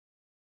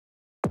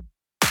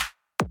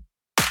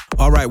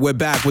All right, we're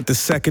back with the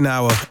second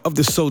hour of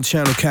the Soul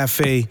Channel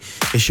Cafe.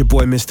 It's your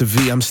boy, Mr.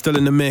 V. I'm still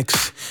in the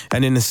mix.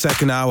 And in the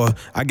second hour,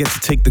 I get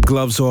to take the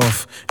gloves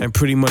off and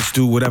pretty much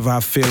do whatever I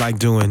feel like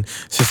doing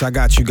since I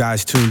got you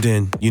guys tuned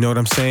in. You know what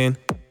I'm saying?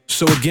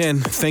 So again,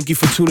 thank you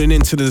for tuning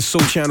in to the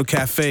Soul Channel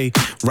Cafe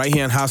right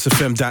here on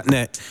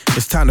housefm.net.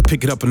 It's time to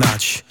pick it up a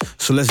notch.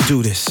 So let's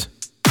do this.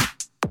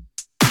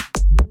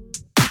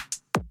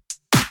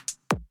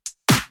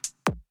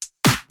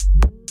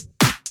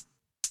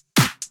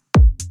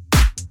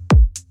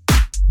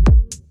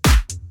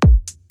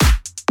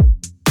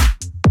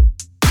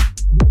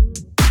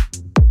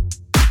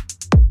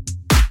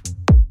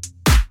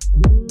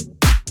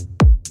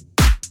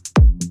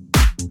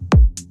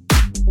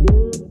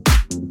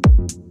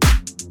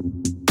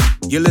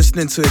 You're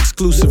listening to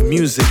exclusive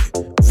music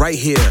right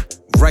here,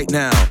 right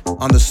now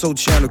on the Soul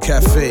Channel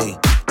Cafe,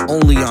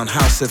 only on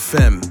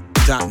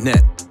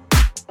housefm.net.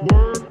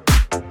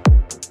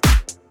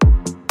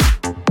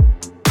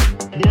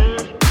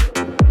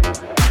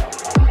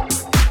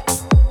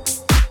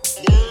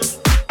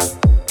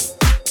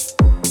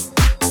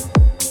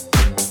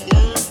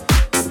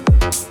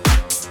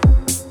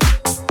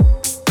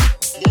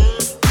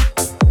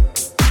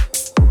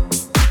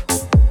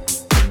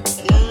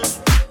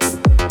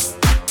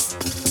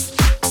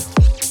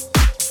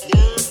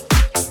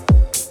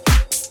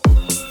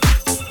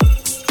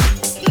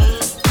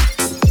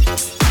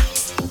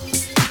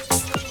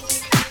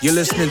 You're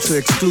listening to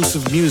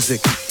exclusive music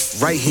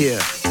right here,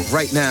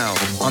 right now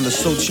on the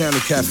Soul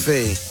Channel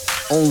Cafe,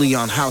 only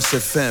on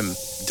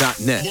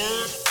housefm.net.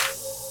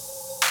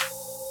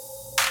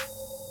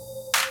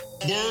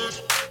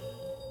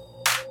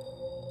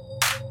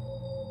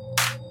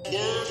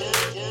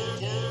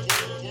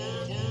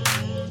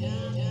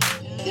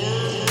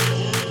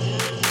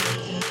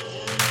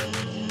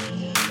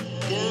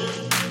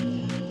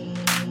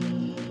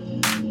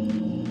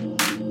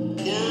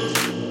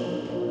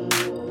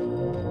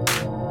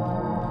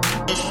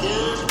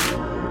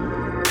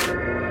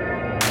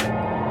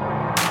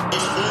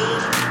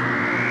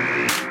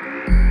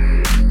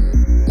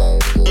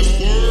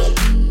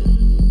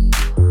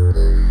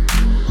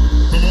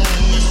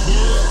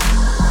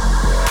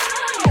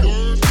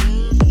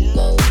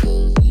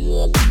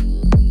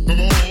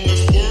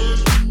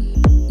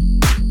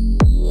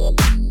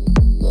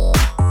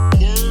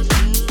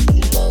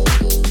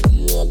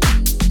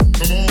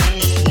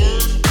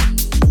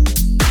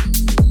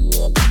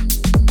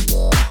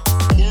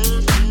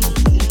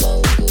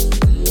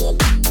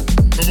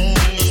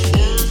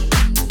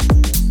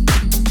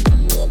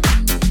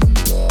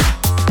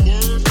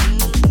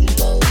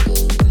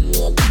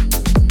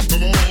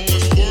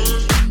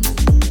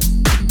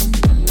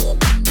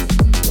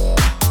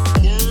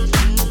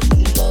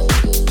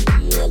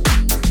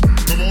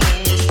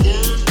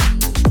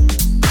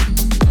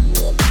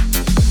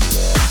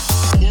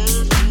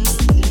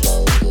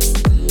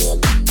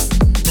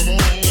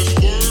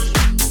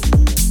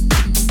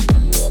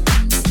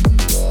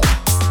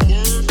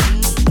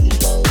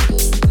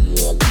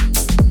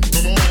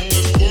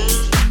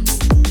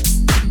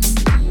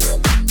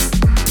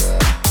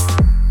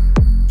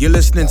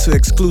 Listening to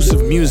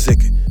exclusive music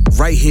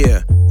right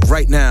here,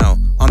 right now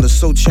on the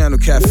Soul Channel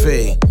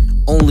Cafe,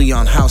 only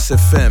on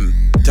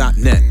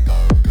housefm.net.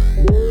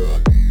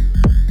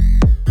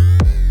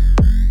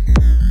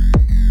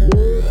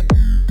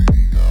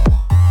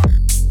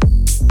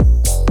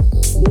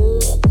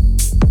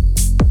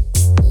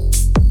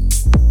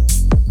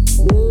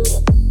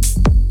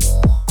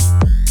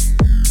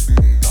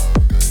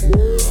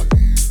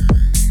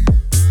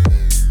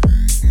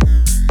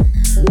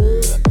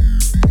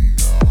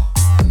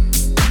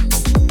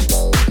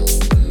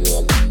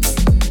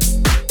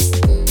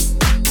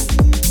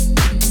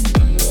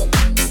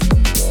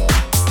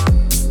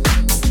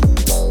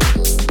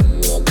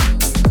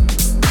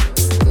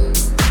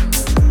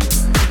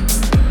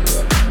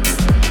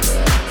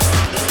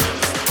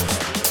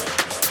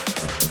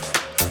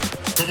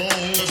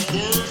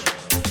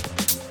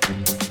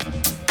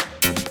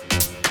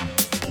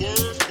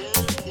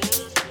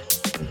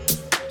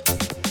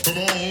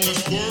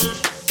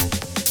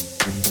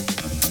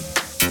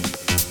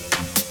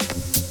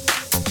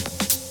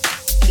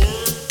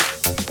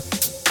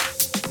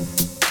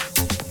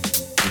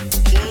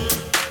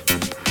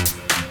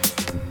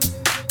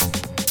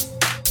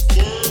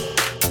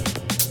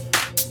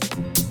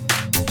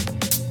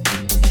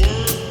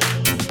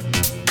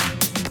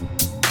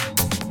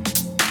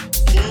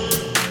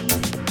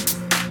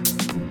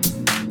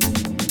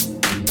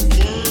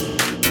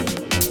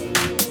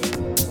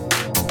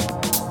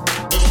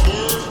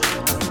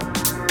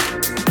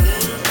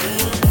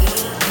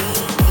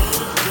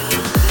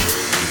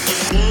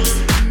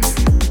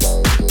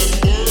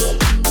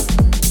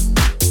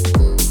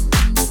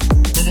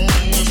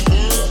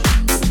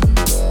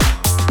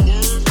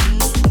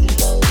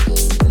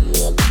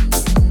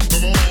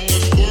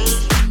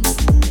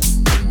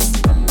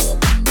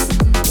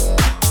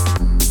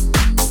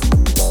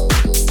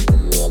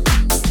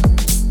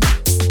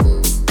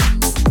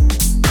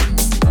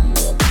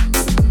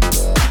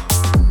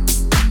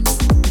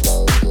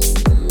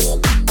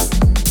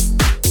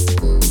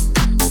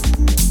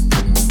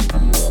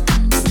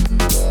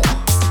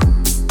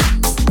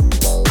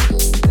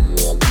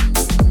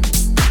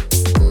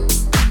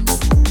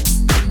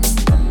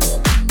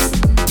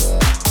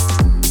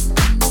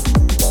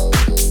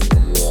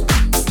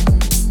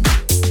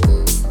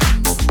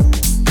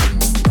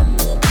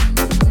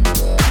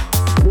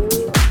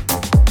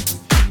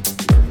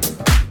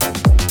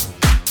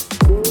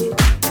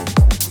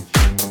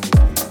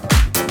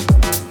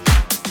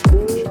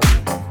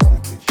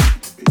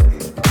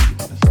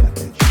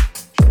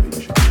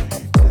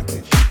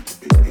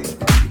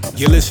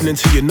 You're listening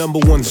to your number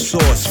one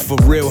source for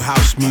real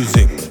house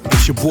music.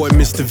 It's your boy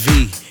Mr.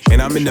 V, and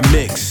I'm in the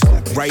mix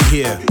right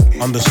here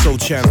on the Soul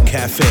Channel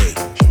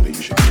Cafe.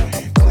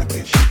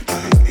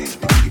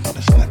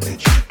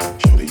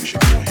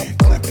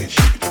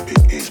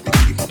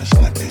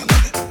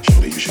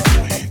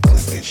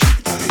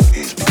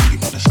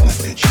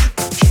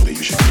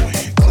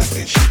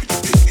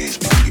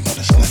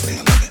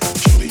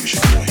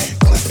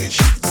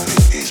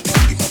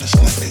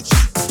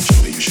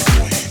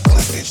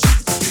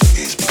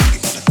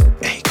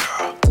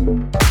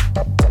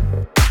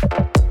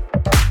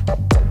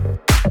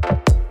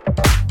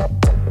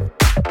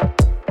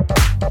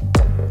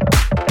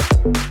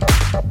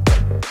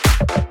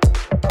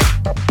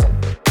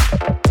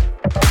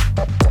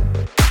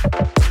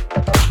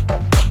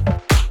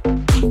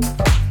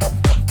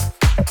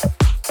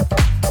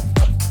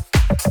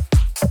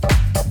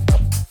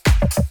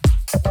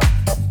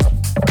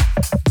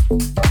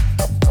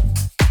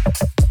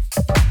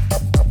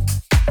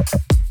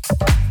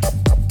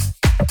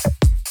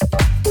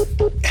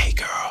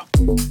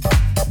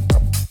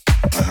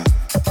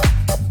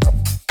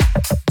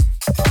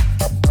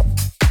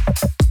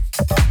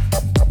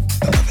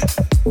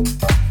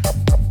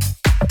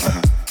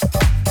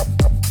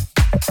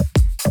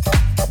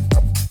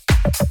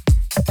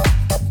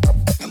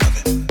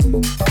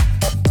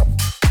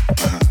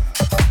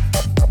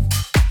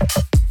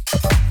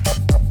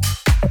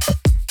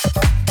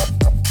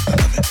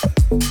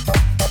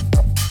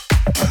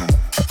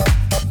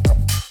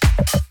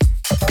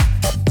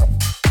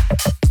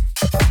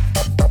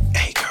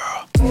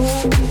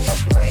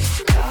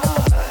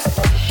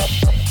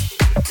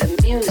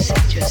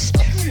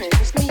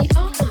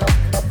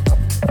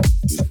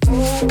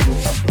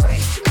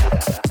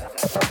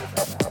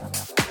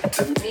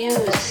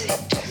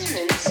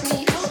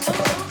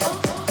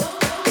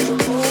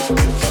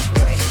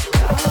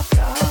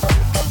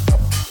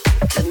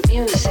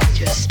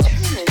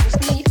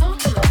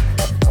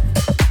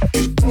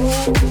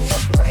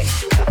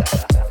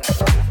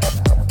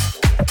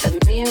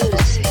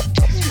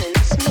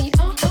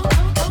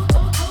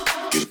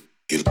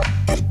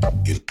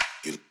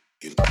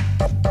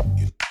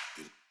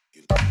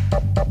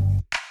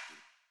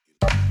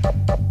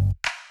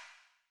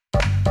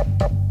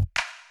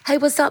 Hey,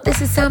 what's up? This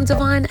is Sam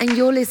Divine, and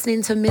you're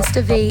listening to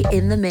Mr. V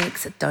in the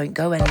mix. Don't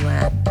go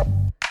anywhere.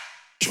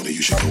 Shorty,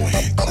 you should go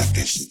ahead, clap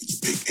that shit.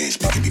 Your big ass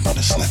making me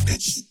wanna slap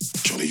that shit.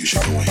 Shorty, you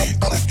should go ahead,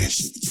 clap that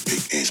shit. Your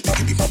big ass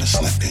making me wanna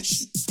slap that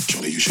shit.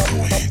 Shorty, you should go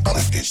ahead,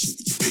 clap that shit.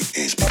 Your big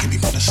ass making me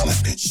wanna slap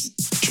that shit.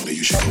 Shorty,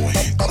 you should go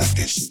ahead, clap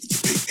that shit.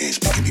 Your big ass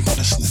making me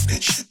wanna slap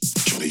that shit.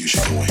 Shorty, you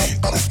should go ahead,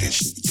 clap that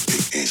shit. Your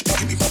big ass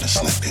making me wanna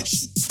slap that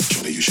shit.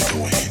 Shorty, you should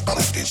go ahead,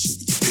 clap that shit.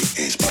 Your big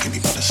ass making me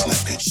wanna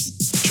slap that shit.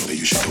 Shorty,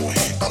 you should go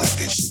ahead, clap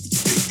that shit.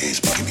 Your big ass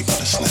making me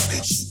wanna slap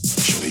that shit.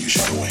 Shorty, you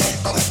should go ahead,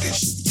 clap that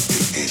shit. Your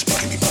big ass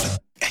making me wanna.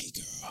 Hey,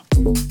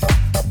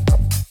 girl.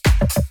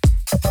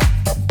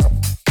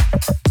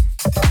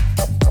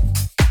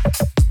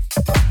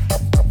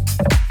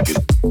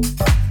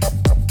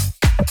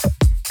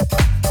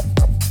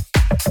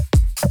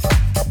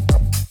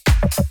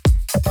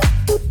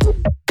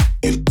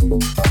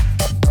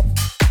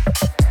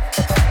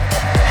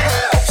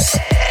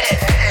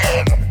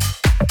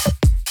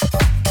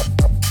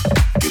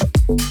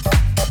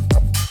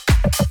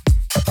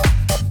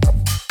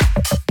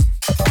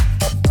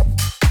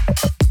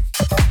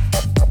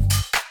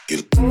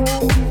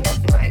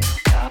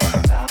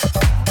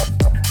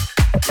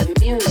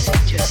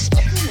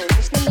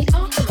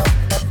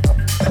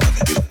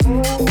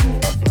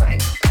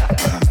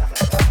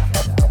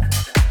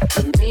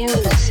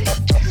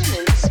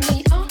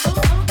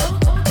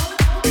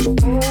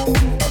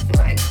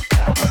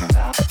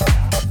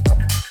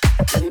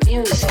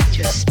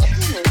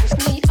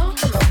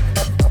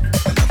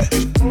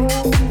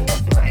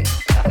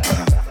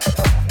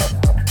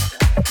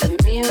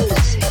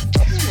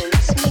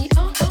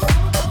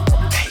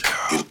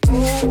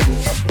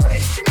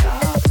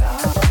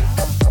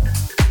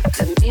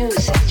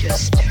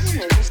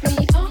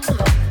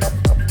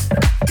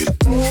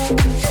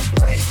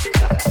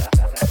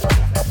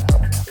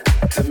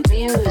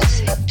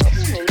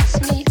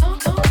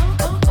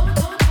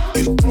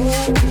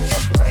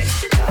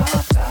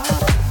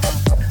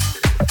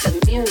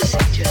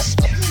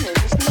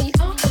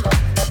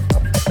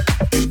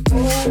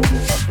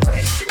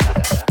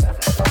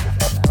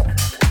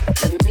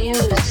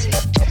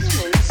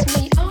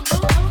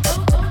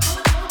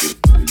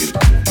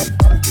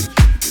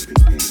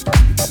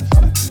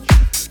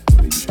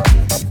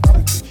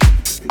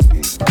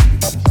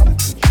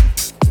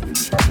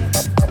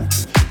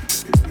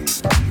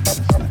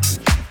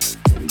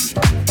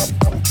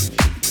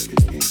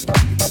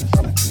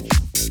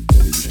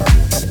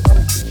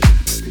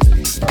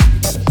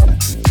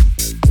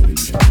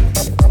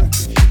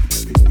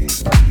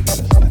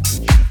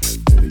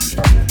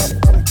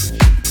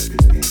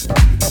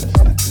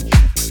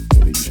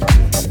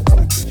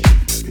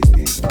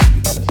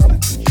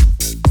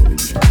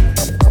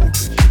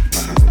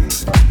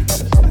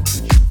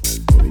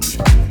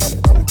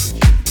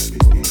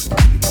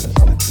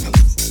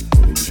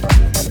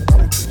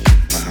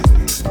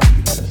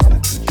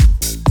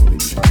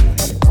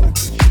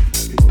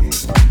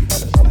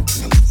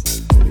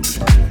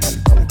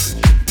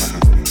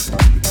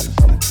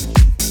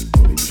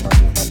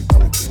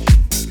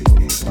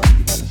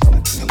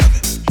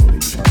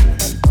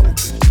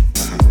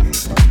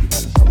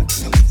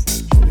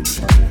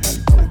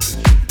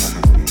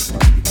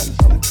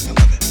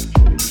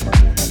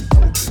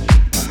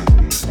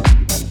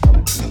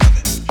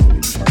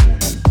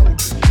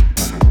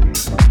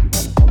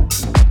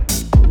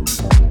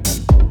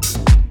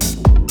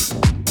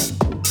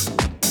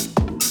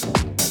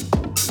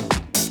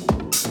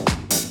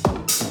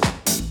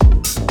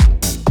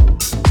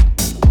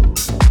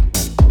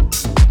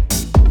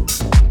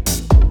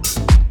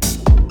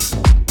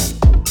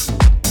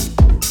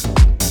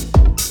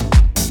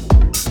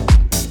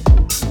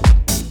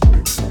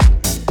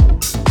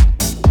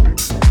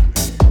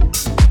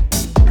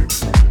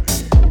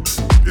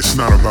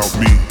 about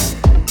me.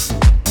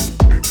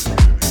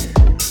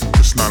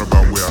 It's not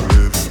about where I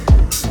live.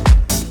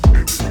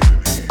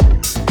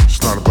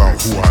 It's not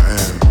about who I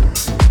am.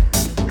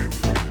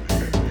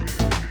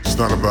 It's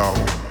not about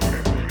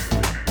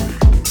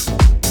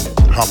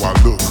how I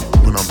look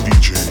when I'm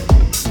DJing.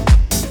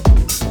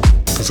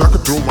 Cause I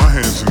could throw my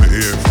hands in the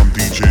air if I'm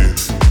DJing,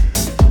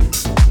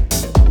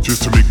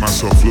 just to make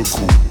myself look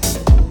cool.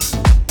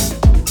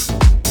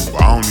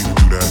 But I don't need to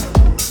do that.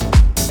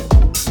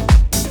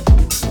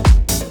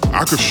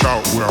 I could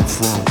shout where I'm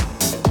from,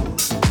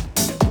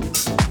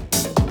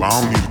 but I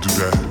don't need to do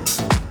that.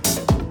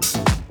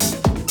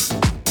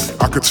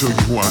 I could tell you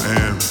who I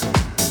am,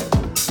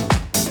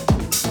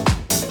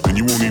 and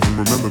you won't even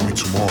remember me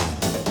tomorrow.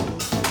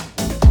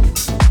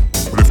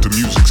 But if the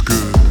music's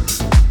good,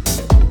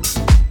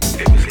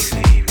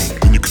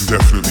 then you can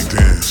definitely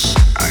dance.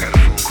 I got a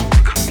phone call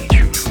to come meet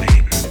you real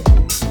late.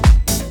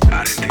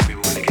 I didn't think we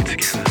were gonna get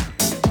together.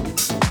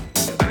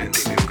 I didn't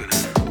think we were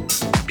gonna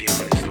be on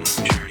this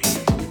long journey.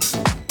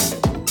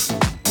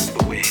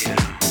 But we're here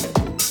now.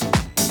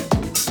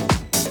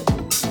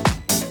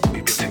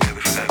 We've been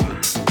together forever.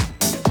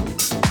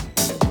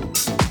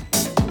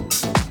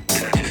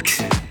 And I just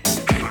can't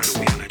find a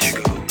way to let you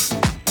go.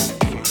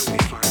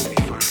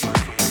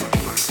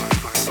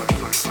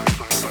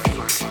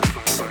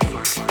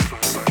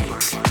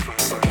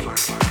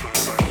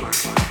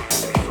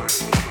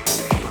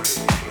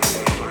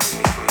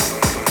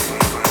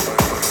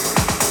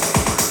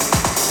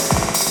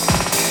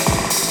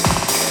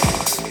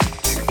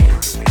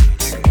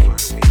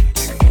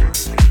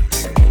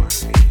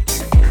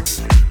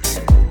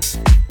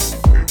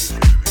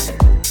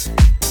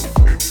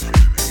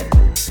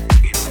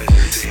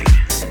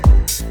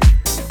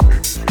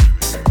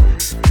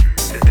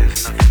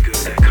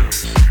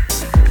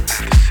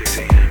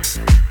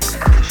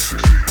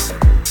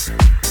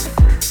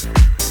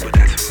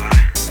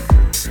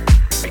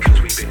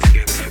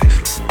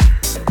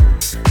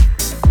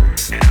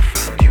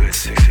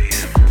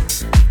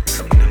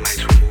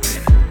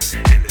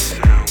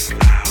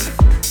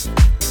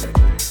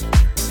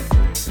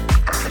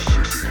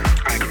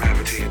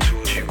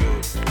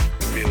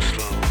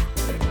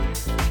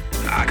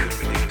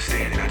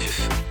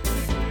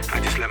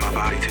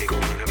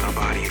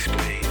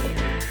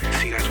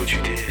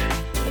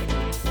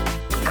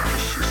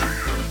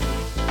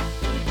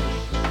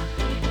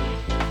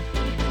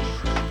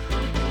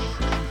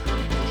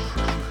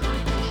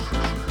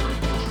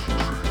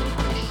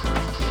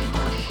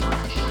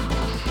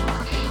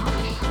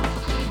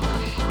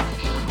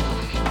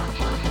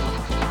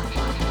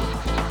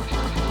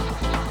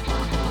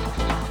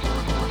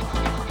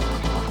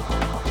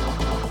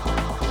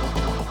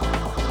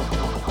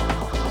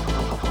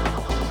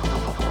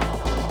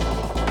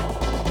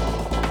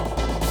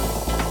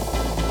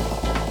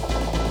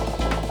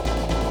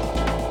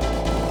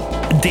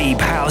 Deep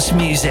house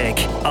music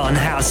on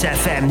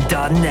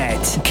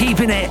housefm.net.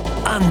 Keeping it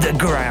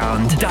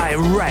underground,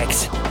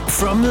 direct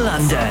from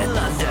London.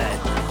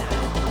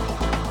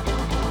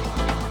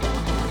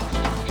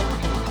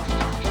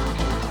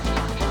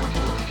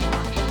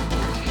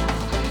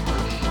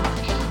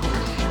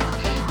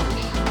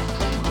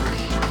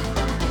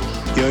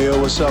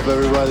 Yo, what's up,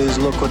 everybody? It's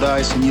Loco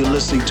Dice, and you're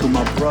listening to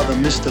my brother,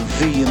 Mr.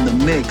 V, in the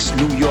mix.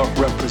 New York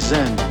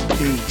represent.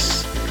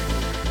 Peace.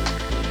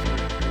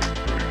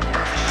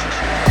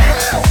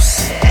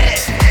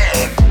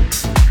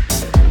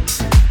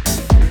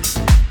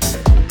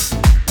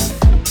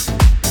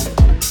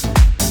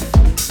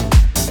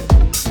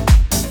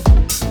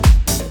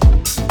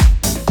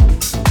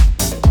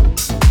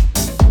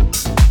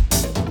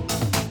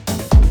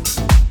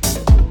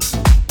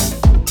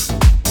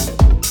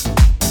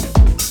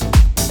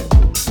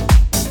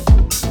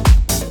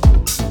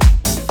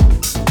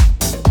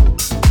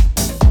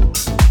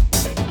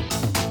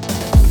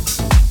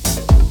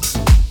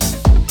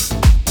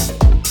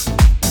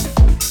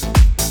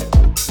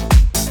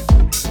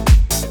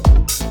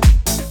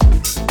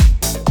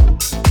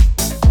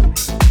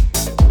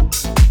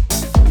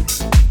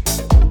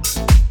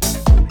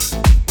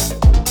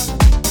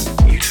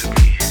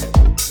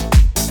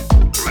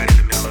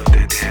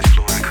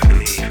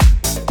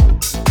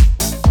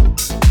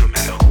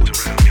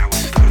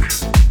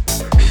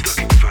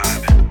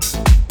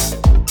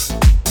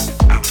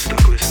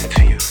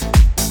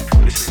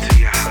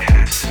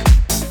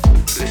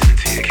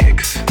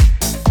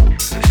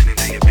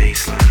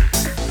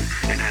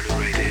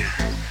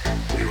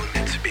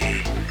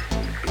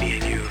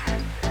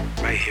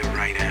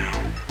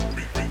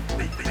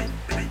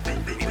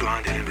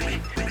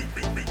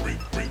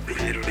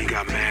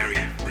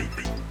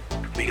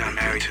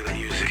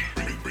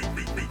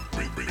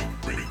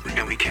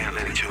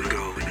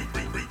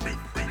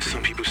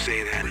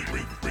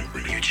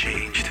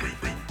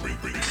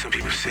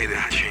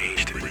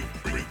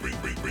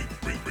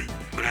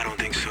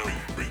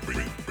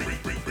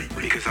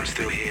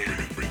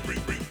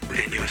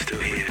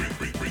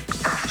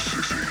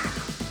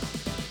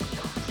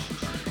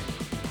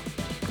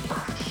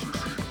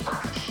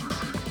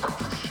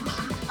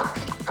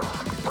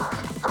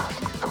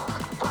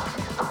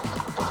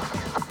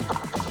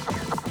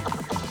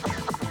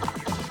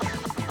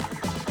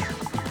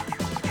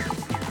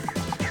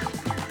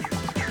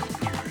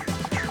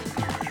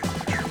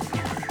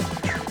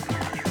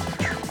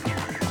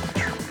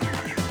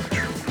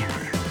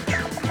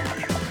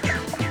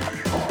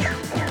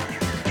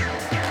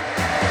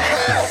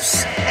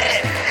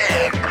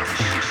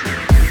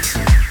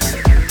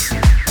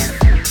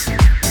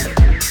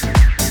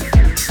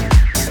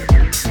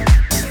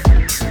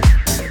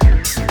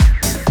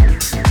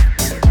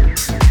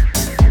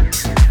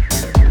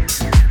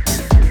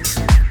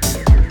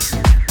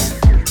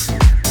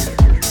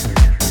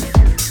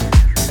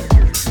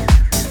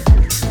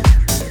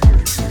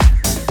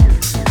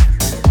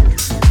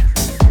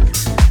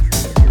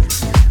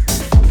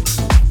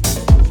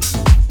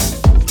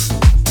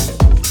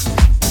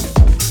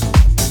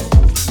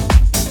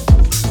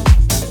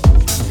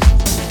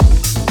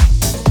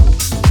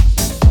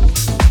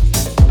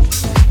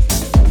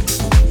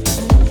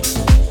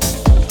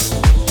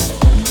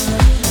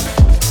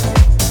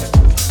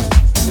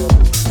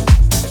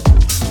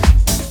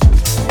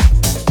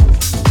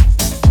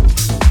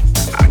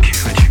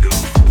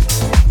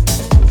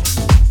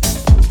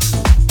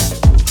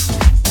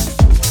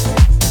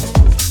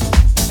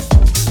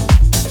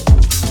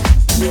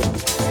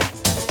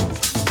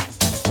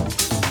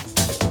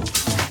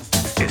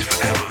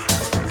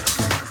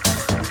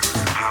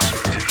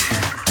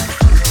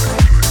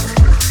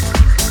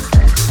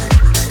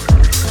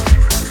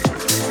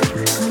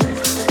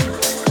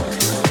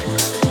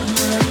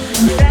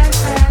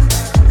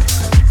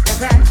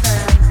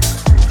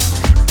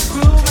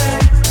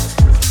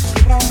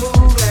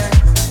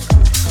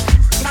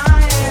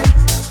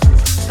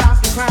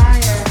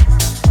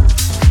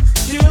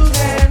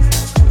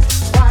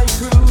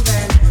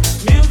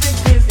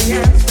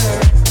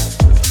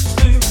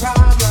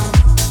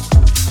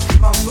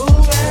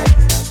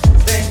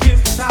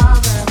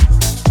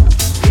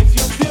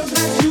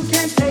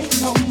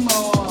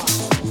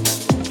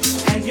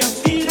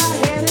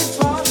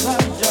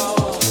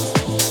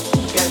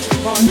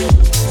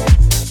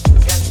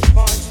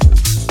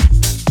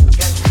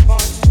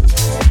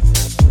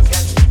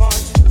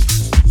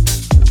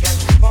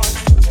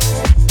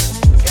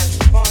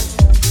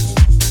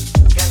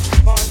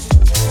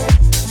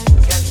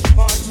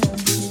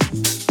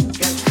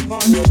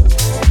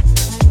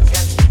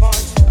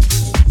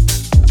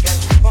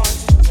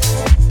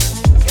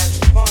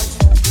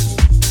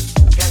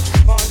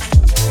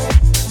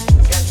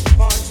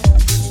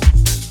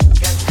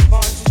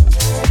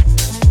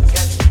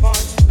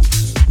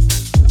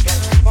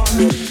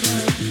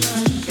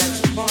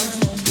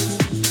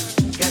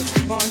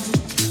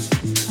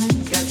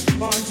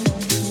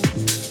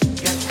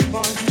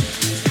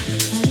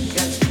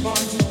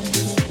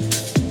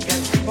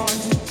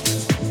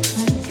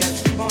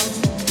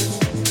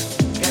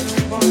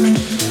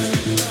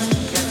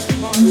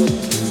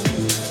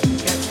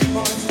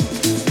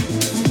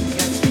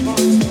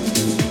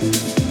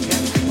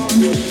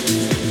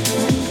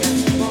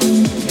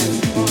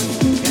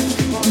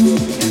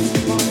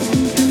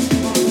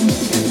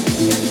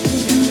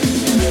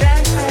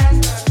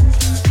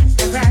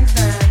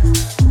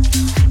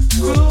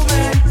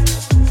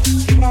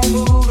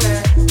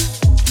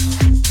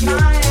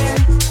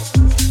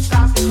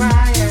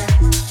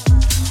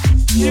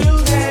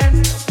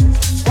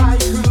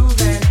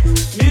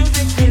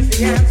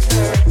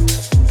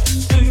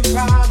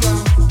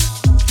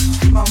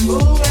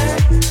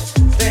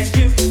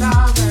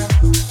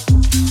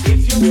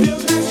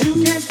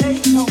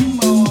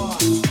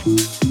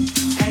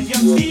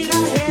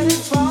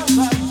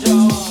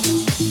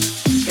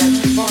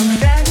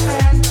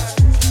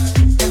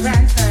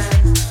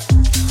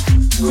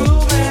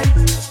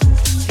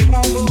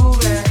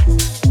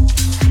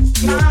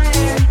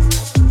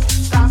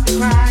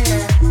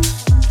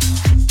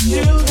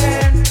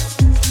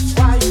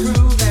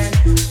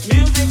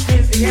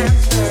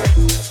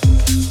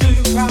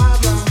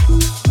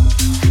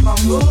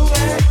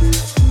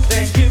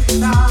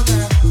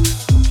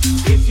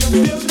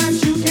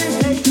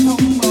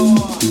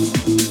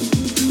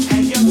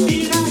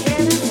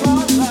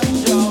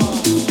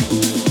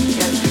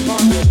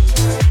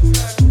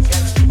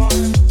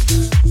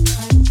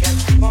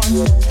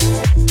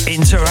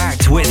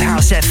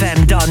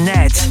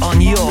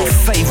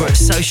 favorite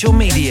social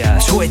media: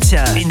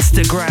 Twitter,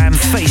 Instagram,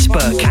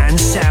 Facebook, and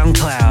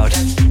SoundCloud.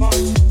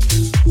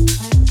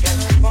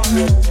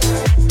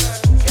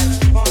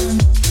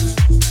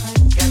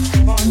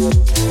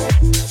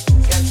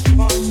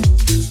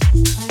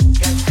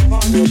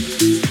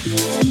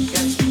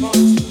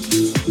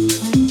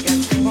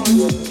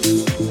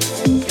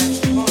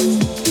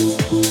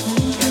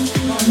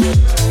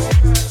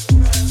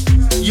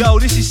 Yo,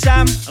 this is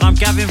Sam, and I'm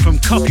Gavin from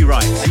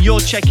Copyright, and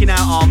you're checking out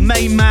our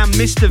main man,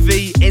 Mr.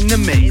 V, in the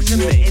mix.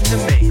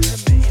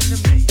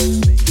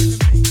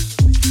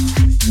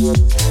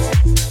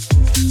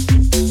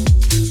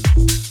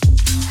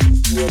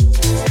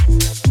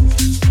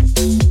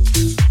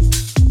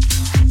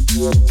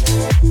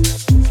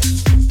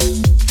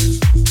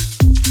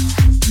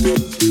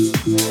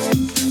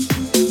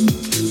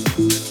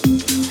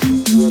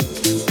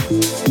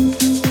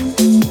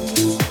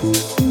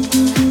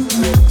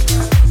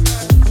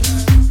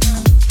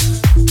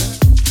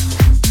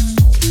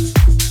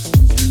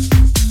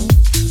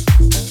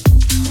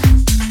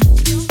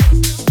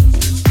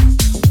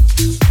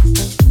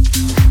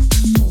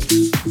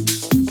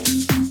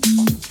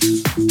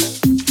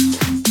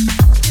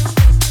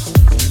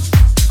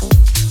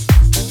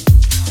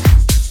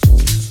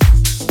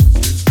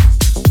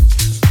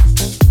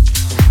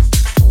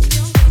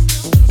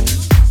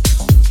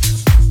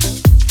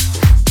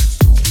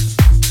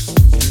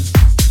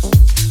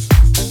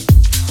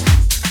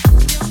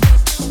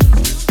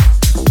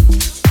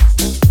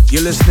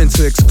 You're listening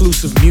to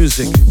exclusive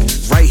music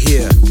right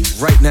here,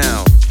 right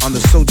now on the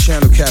Soul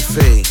Channel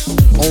Cafe,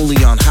 only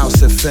on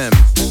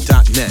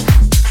housefm.net.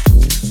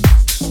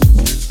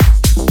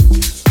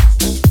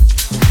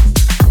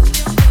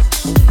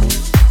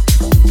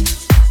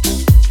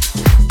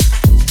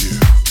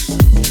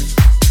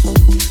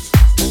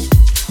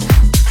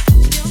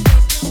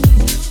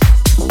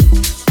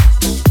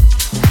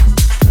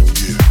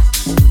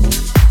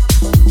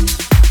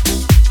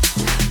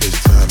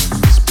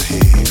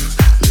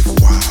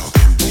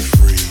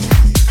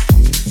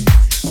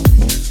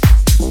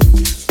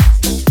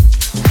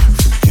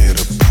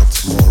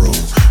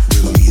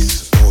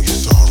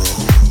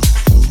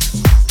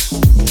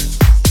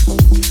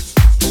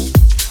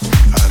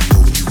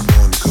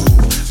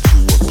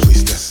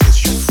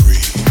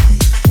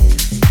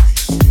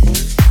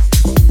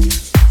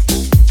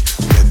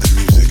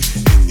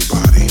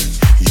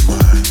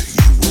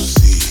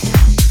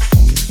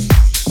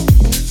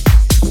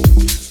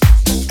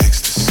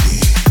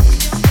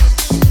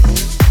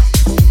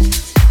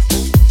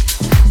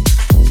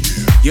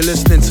 You're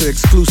listening to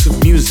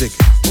exclusive music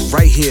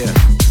right here,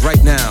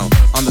 right now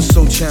on the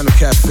Soul Channel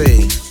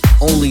Cafe,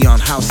 only on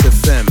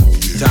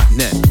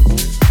housefm.net.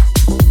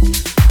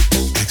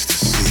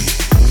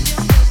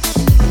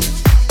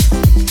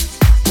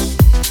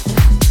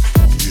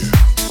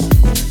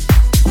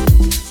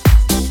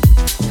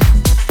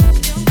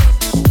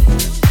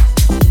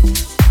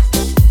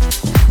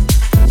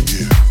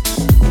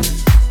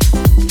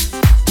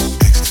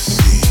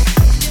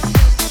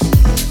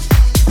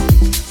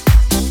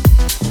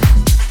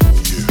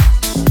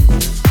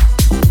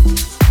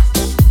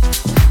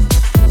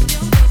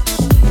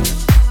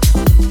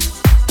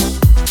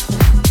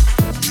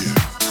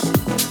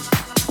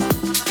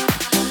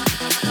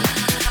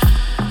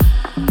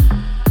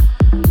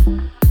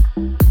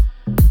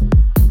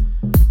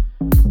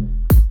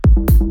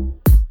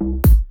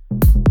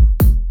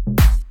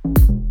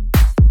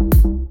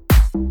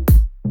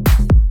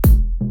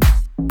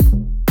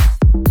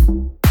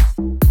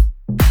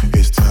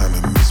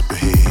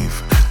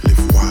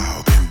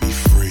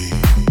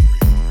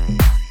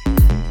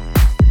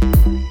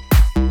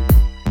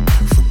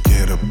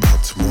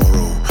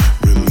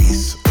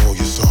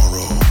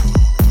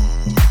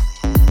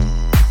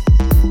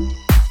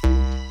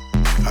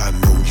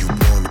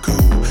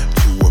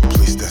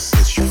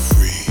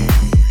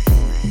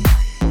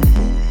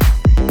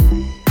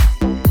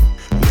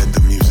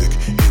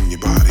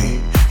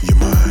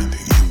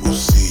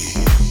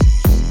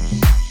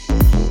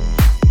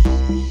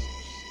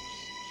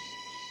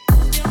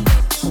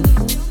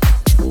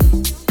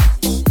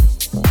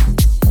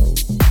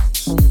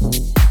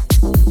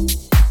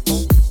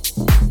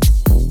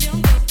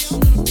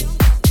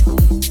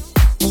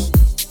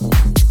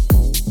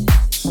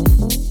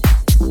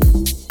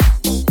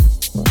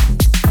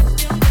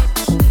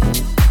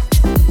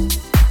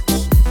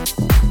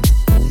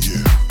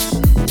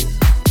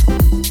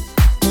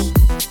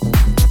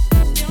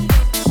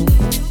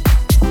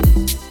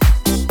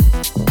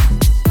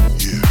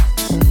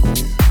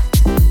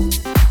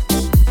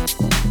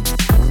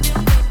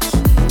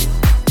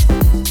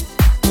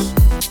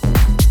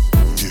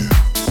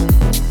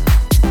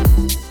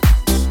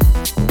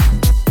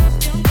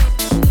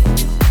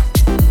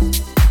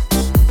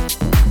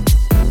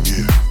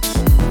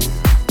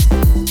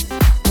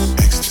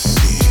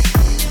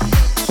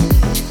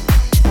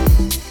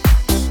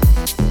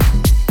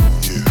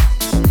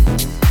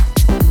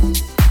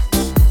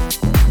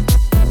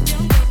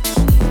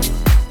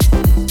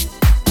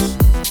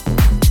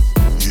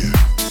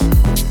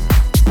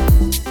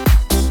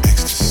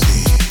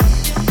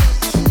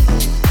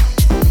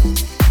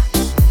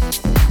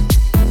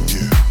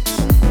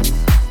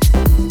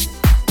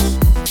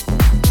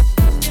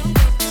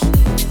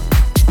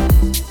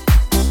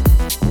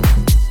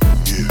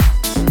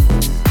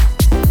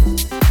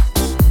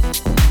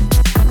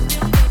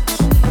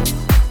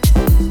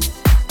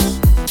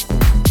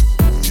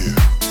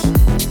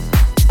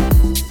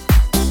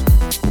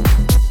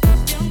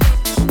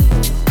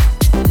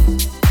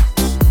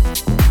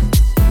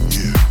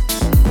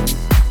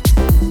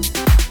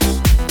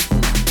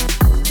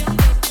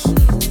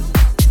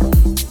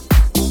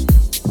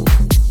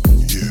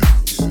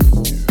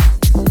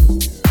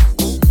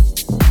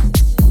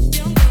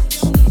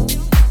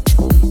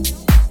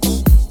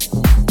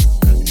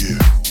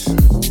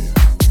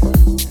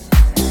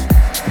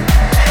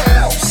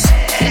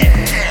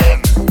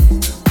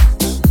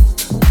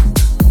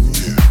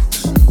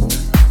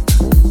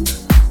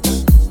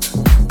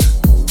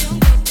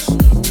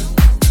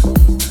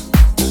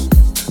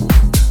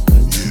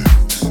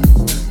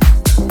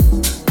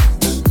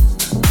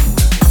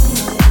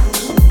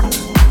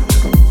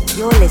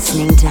 You're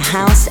listening to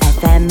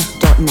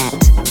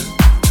housefm.net.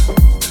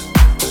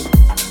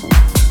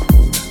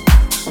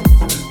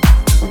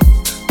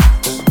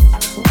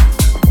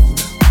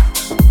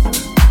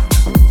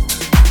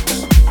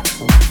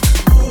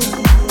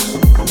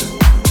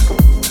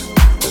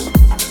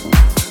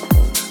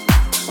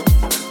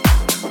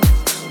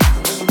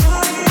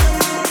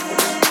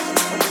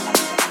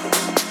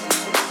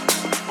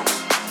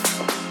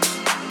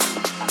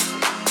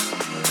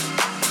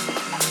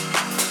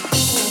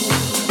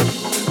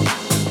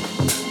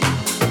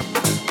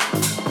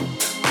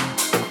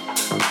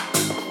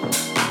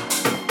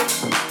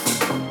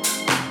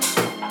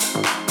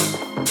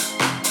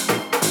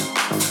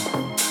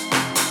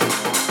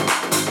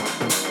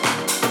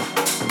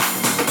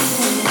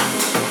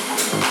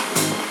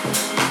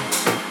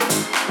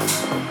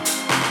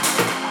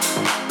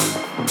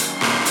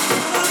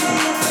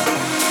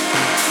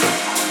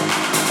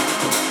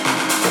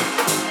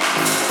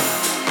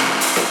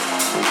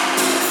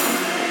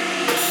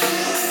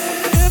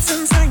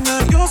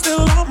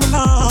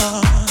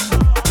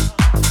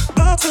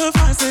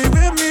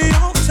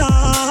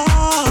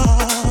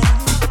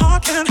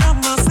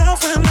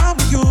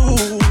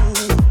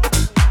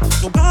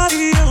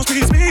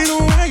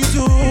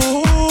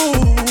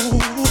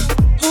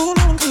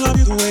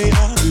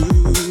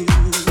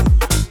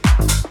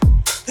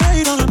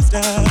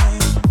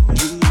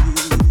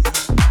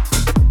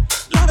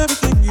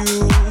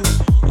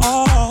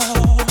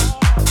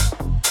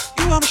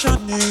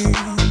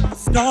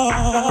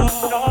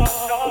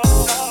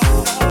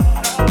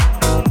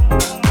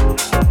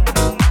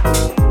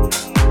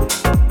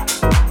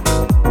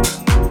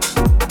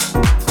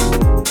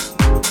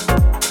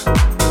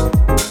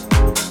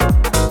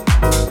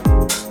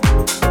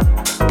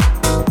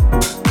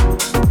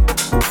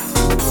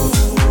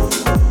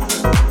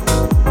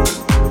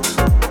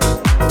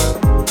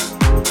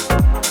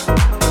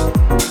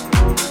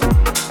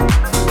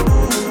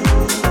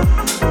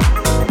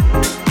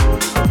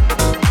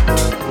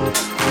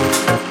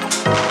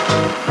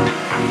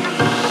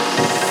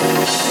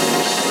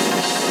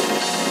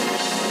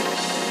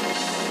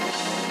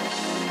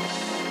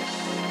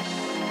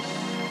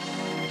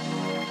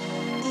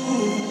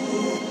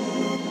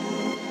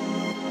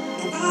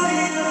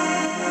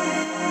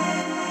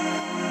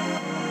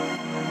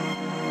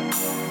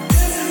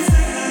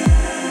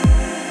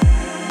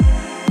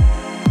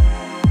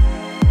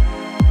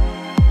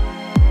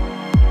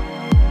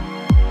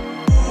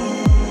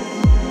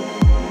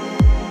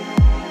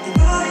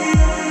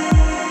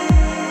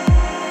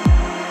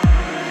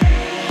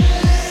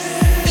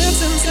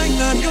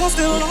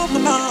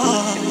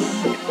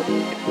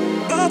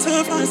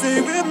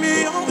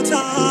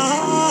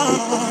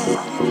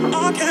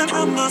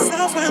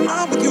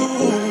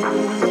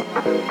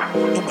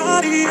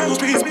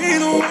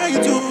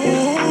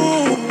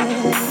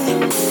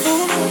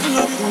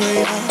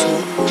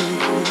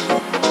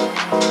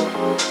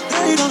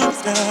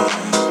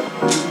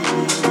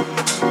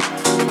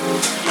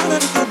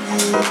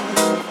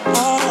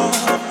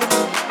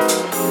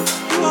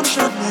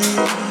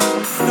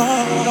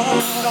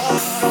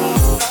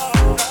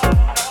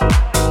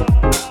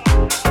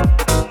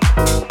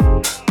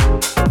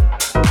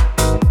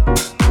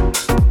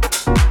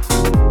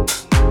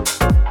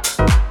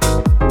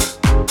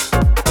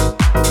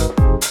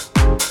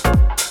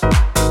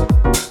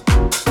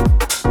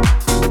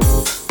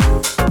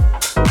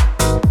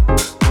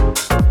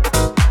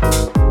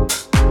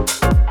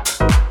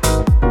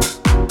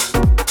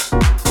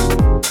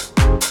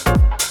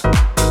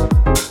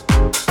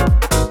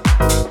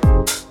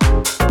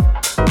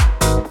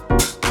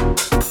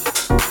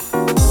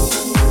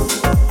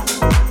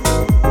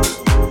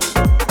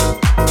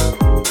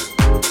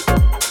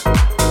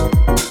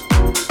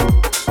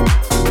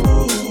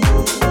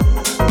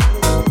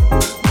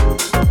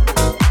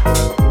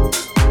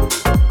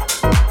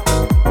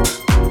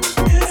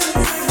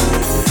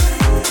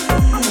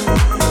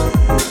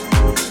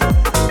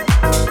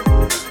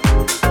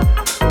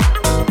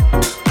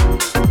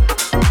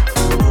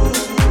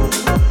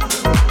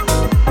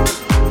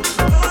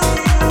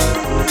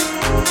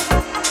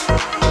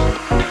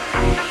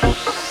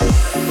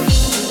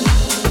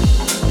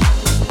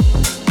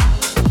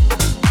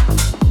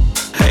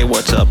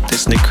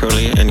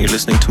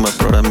 Listening to my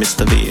brother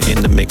Mr. V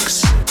in the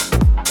mix.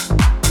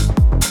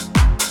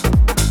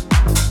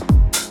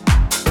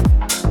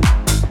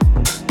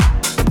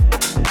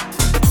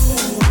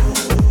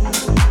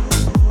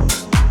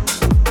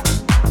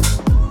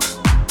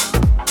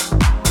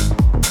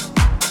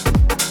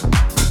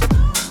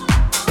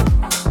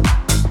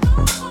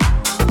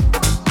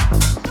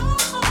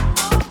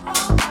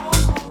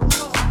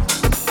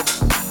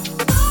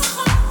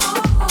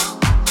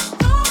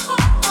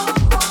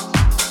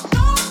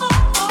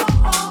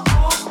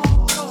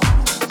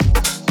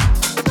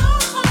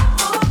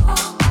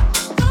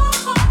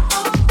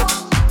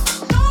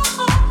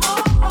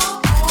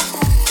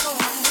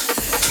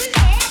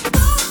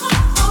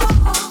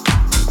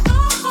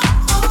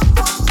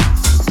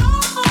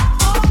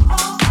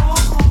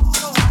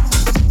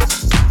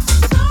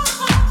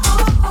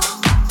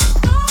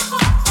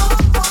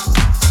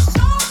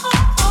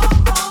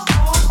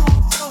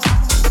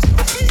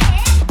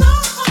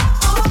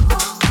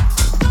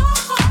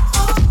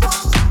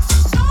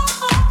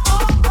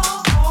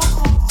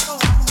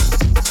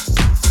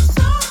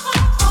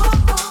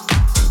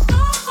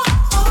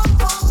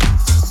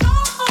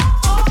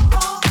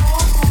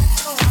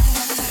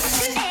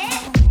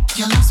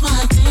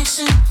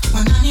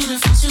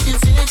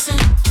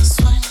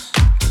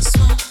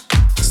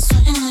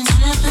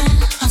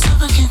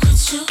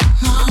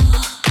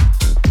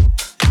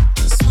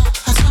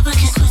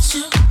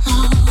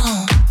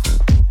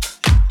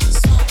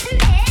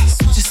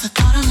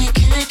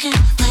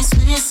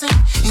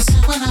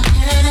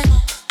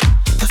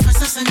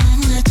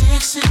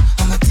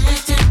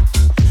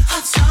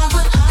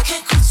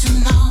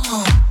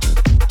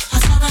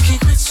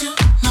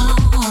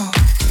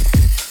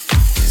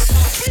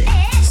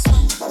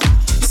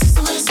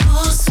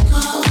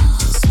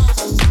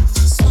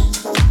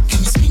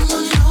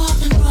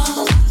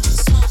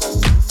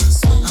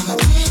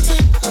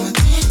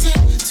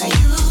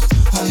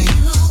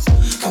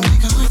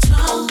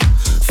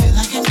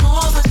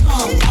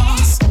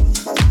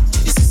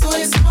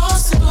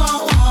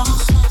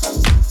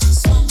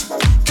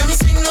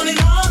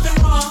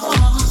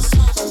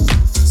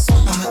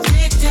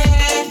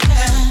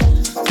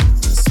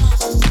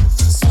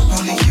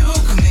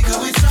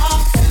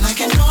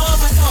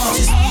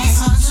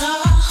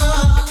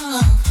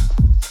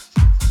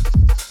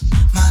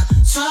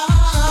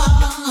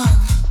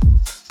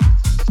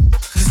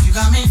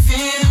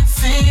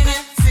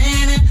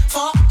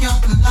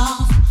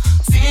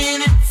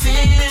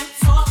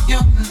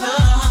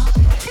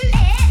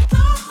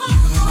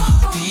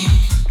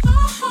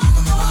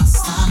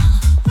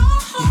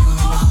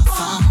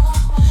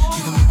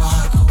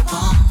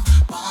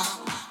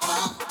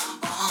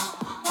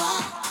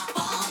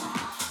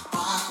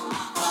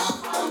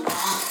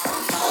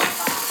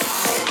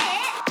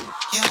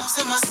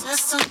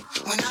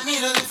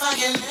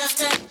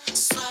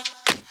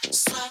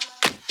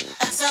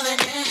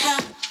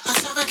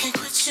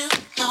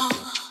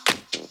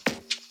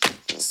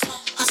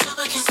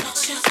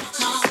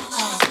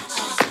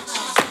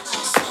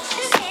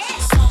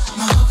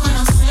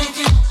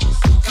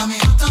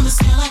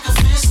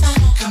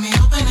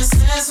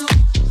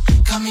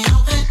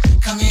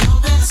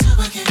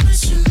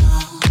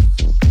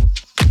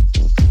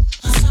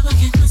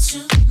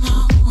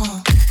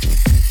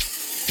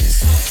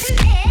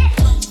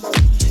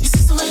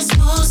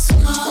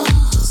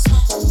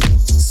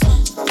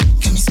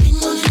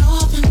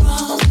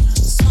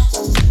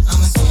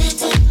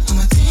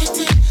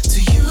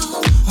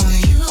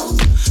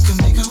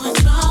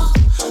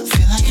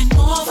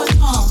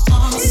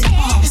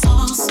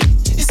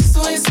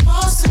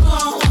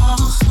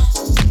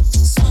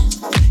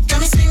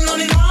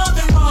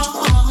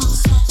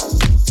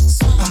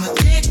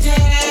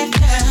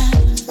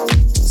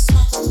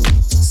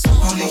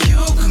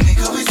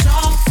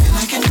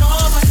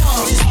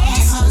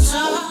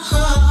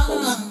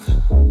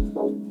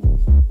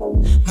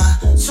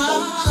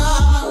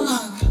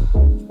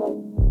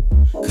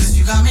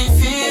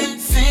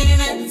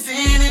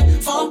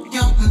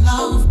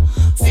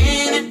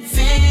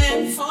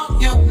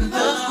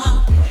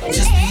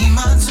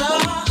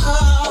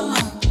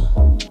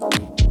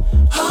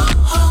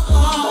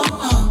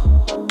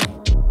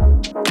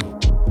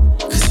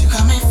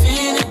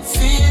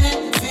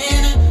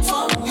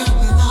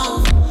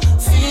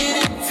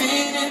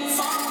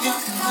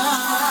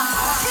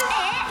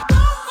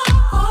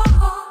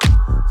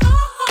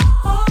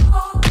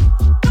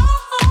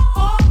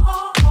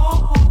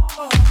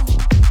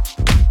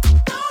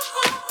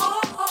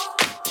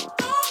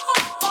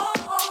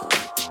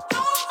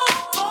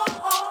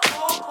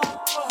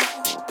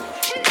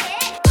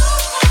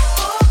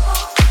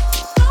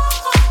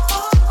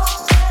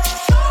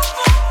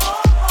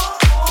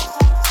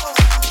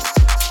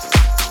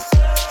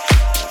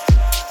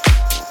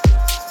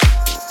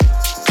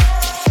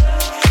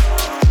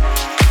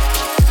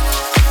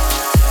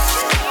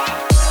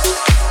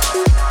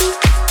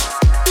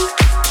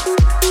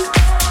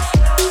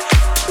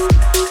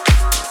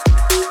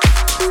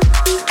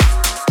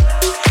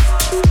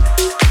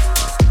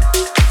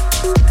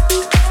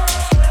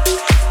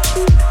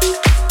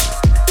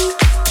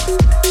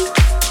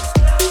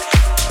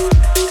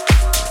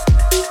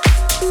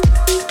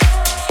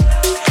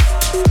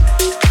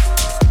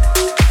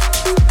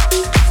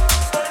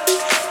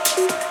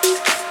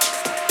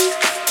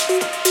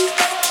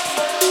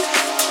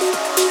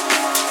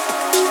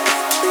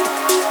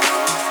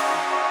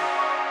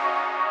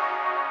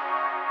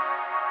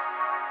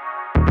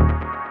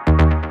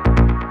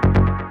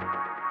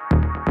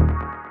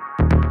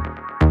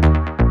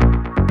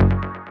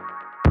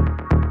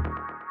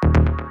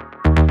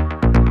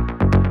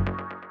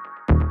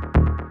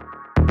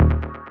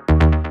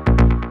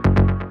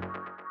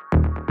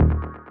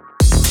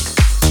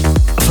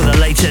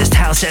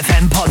 House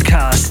FM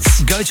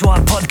podcasts. Go to our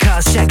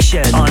podcast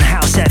section on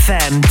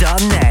housefm.net.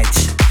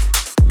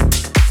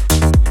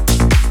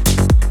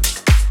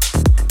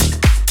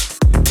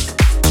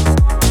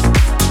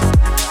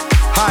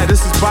 Hi,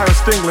 this is Byron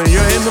Stingler.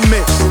 You're in the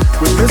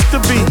mix with Mr.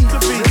 V.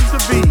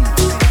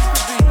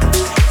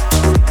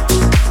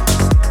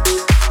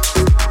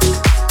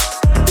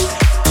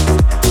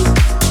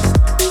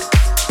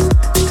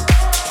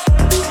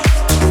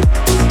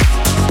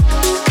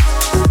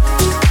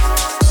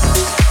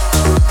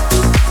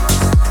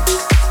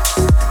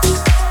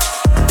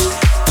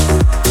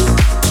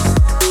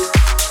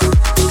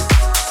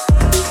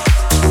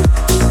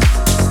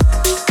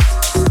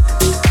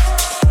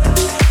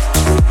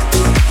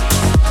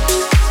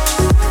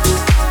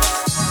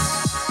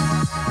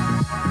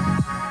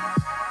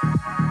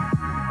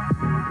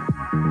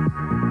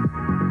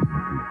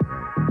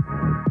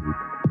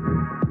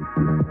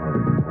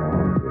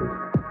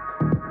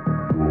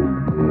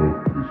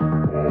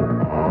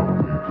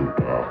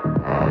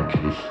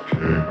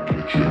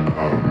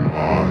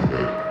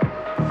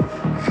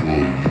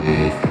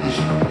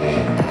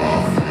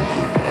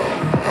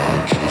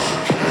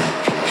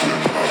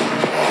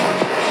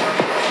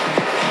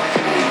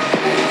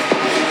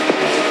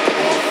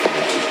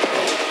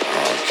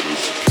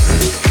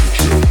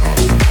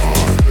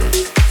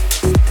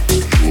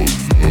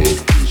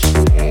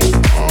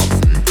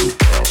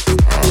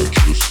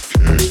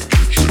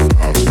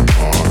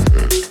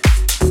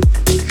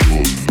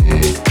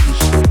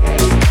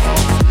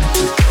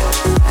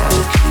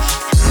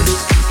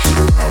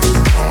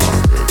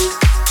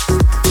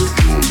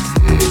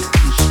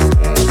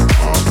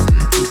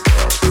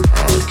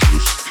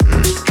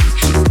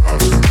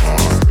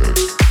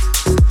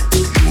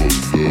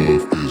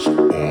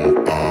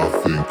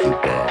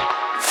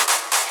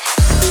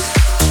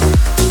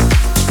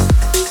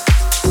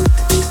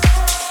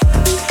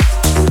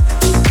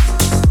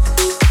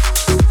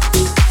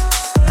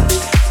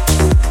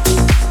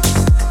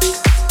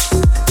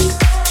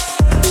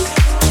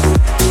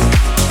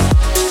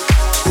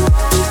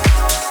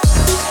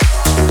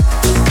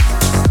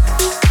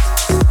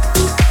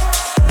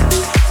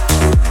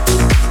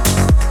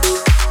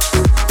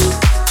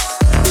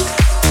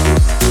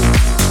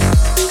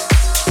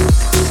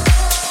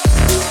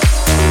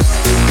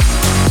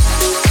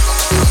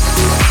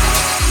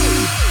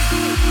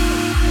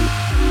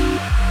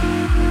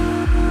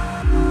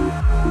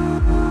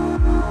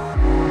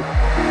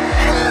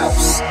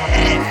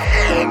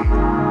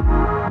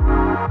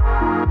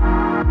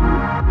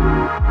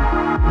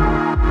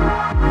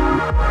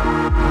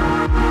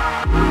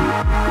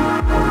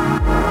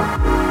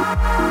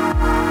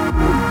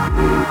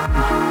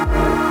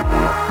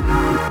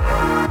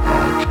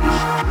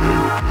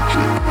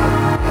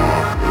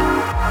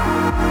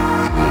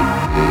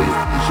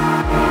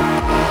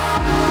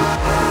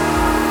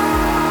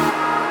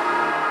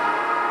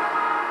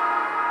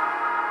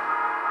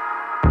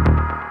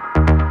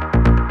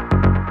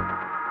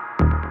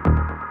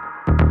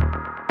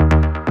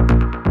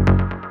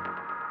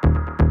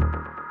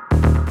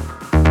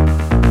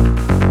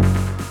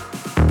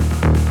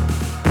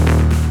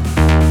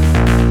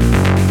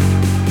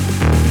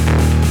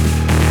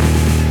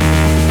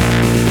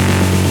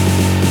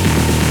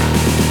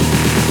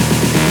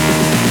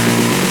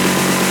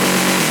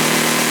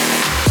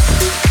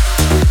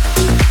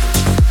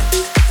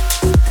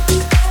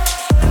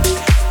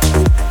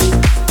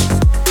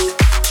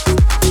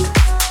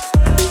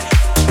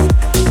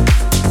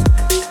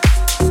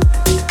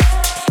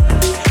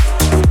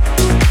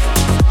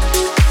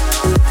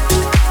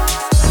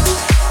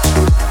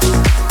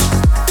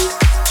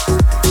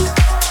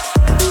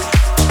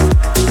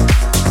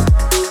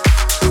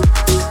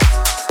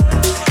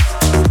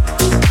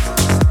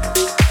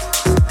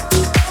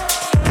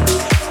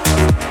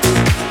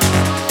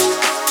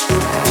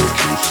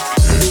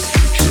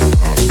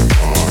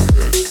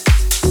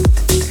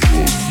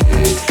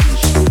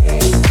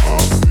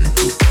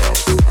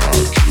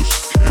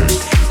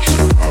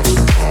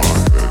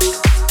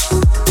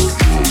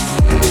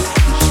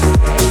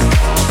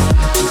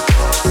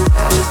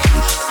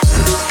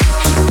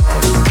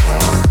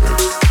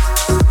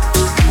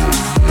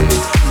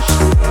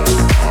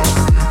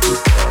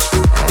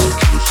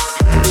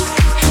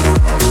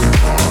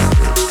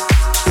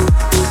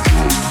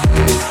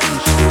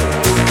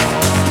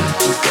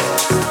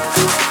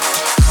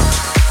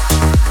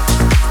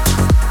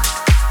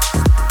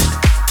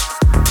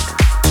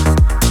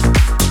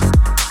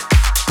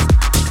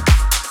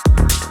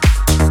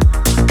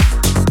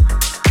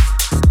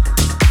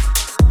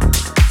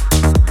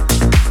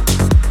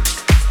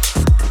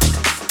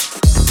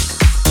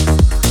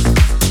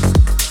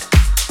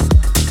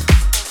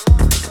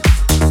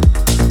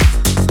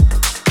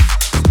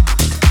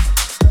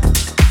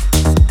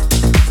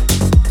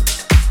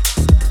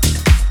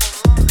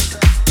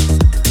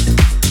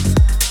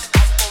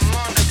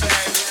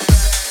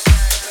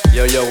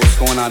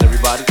 going on,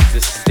 everybody?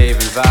 This is Dave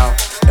and Val.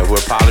 And we're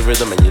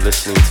Polyrhythm, and you're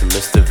listening to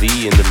Mr.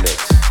 V in the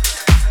mix.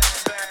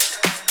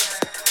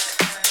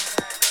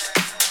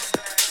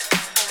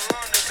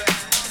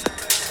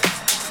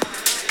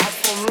 I'm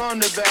from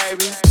London,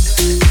 baby.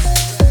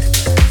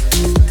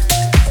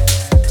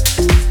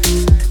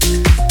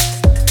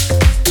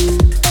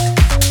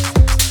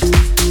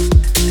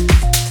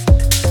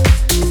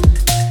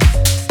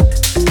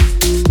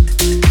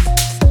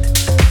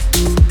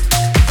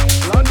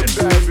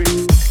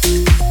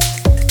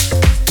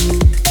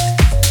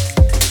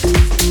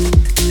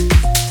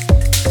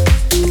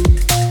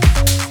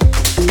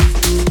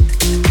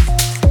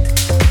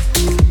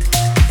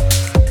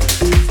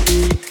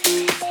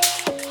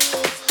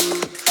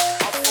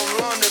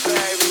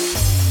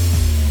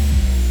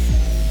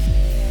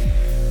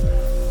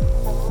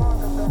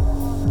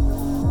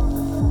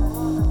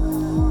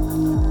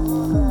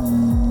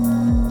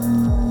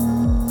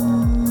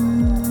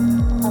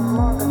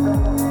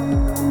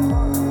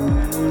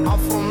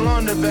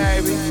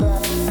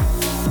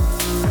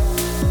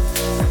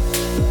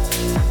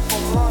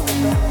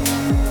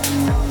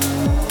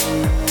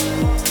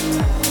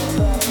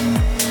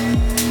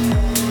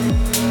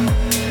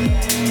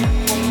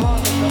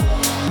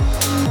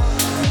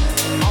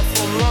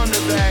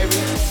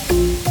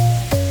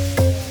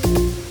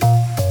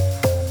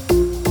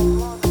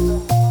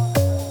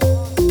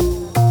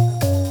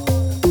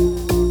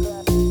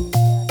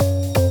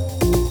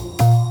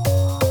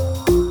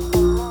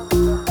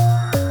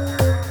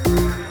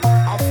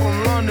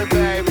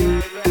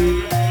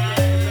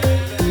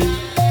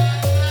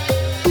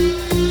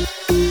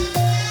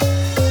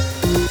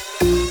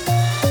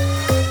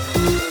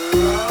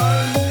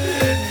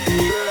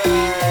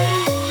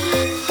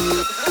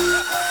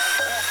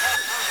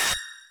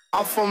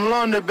 From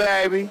London,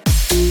 baby.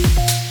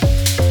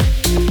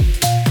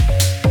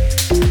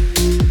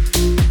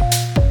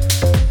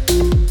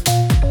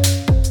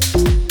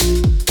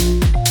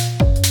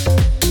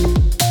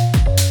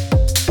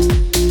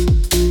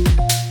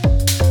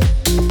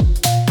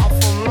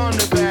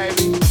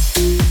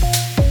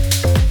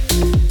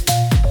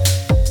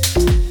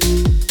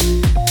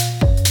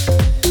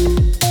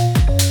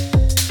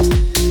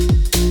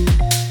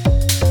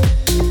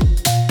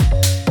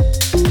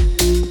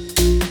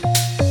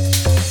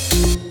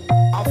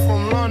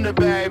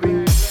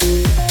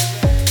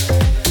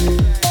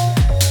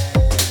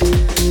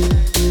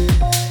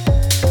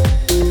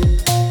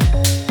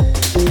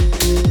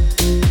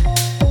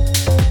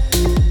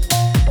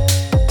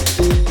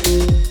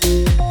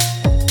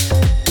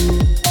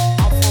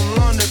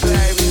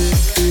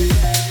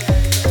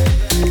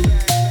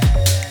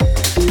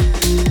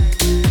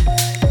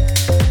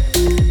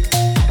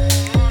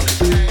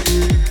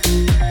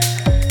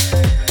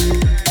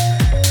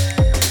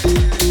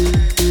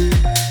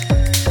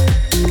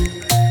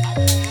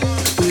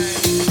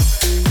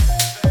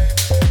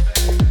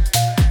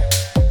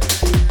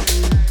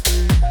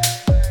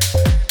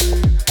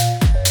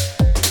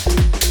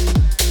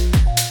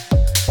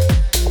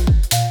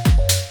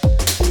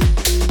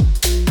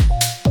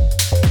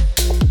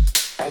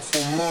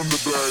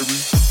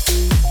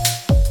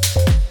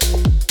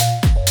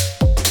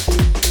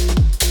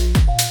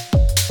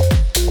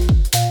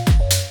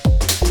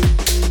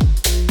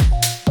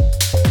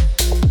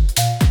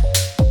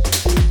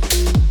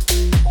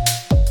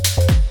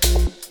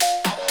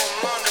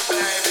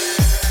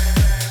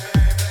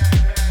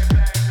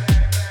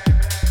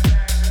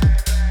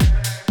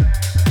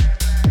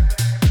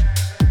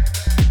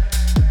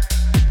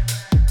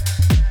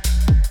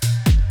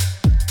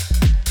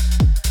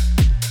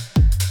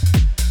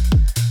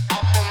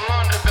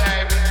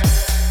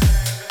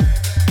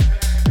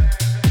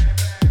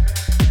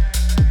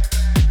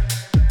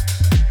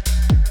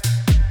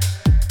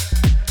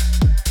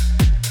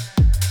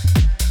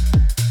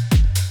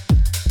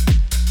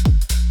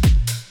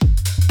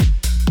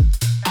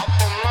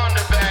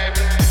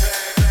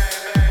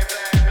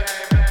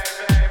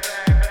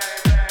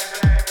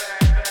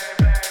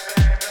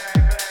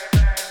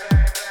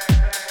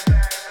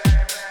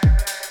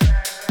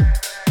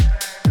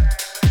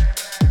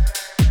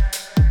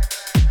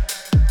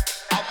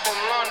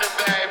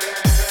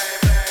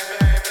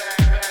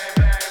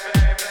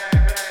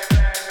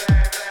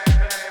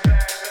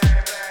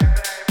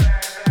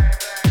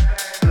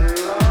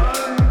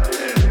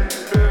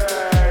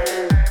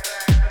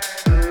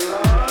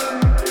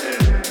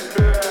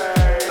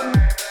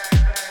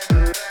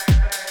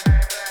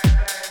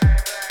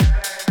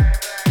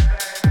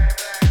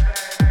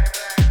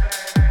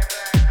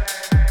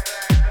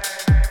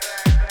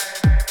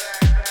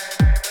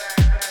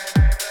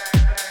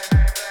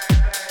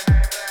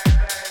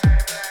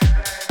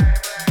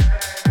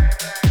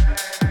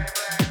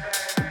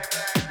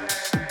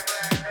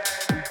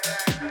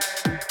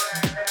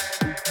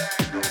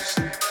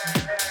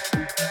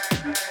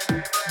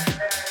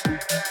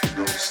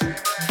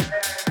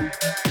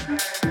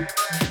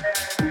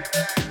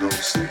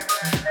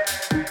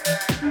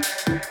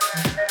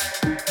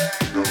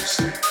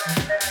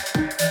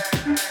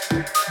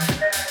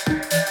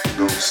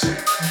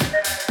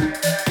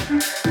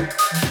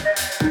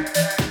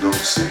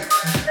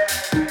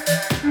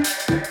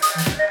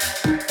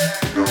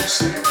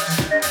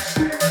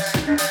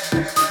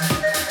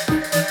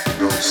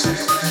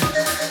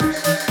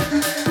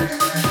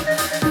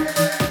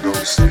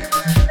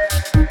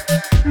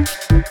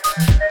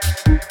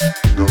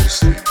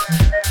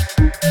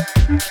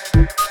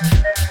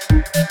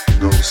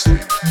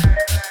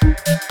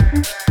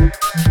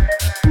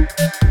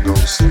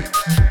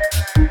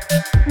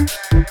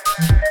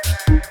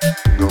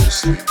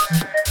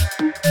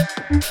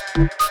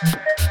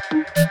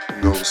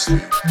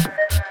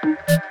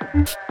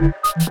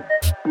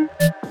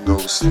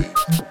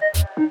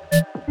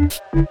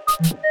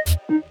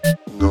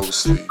 no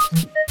sleep,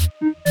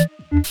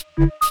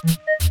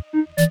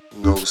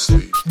 no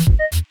sleep,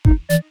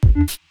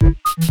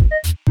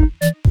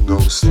 no sleep, no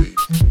sleep,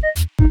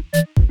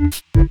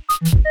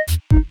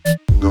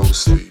 no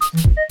sleep,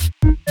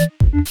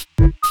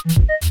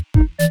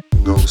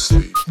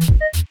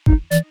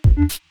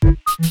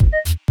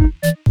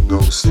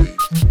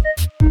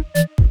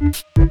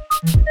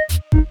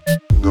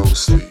 no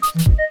sleep,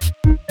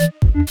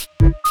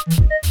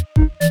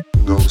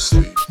 no sleep, no sleep, no sleep, no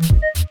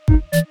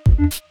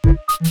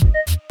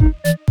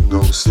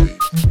sleep,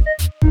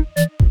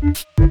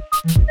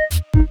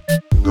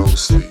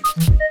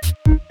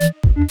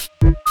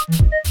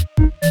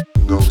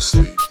 no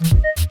sleep,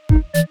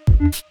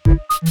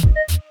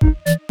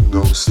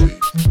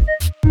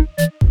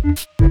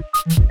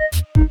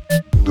 no sleep,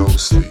 no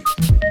sleep,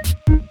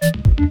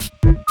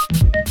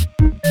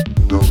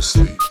 no sleep, no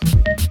sleep,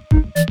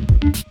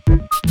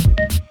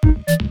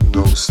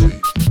 no sleep, no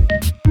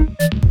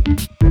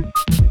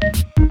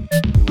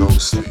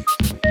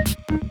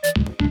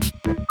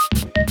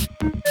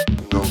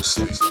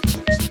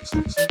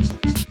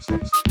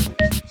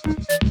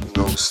sleep,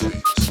 no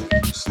sleep,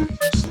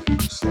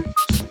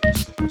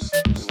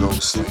 no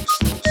sleep,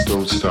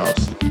 don't stop,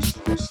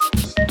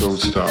 don't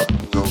stop,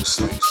 no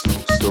sleep,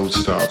 don't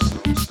stop,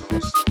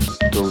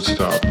 don't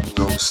stop,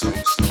 no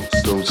sleep,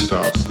 don't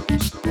stop,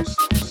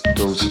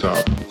 don't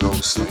stop, no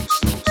sleep,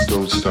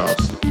 don't stop,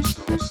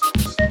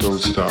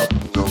 don't stop,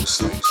 no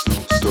sleep,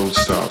 don't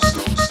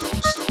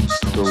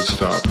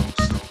stop,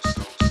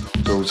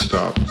 don't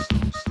stop,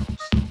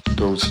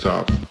 don't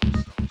stop,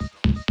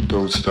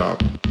 don't stop, don't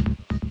stop,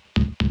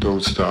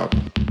 don't stop,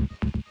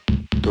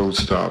 don't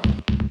stop,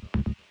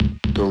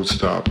 don't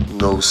stop,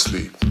 no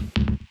sleep.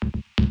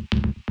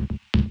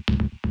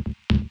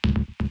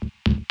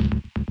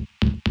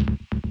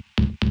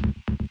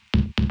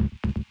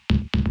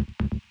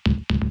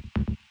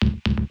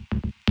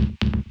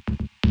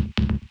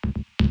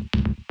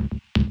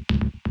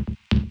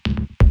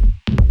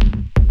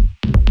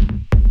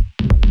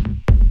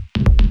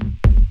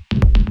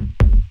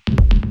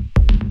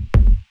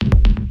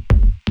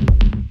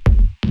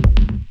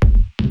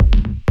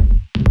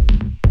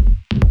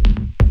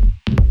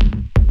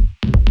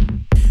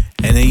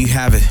 And there you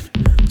have it.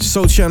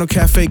 Soul Channel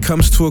Cafe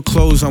comes to a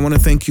close. I want to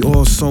thank you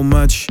all so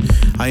much.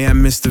 I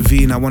am Mr.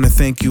 V, and I want to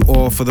thank you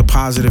all for the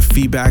positive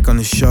feedback on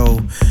the show.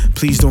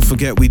 Please don't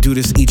forget we do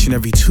this each and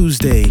every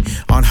Tuesday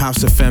on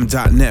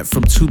housefm.net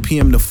from 2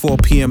 p.m. to 4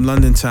 p.m.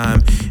 London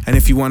time. And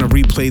if you want to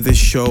replay this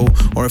show,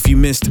 or if you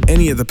missed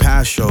any of the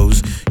past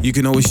shows, you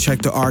can always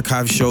check the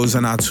archive shows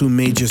on our two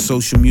major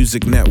social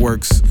music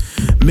networks,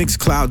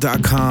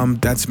 Mixcloud.com.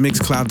 That's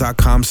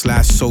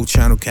Mixcloud.com/Soul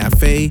Channel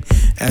Cafe,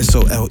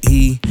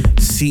 SoulChannelCafe.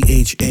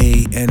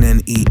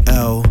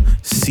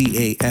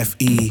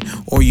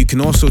 Or you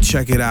can also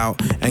check it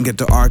out and get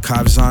the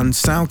archives on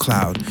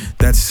SoundCloud.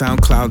 That's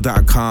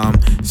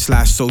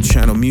SoundCloud.com/Soul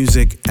Channel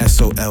Music,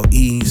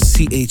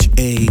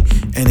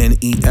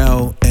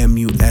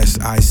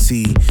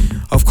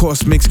 SoulChannelMusic. Of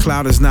course,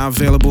 Mixcloud is now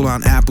available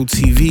on Apple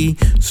TV,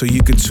 so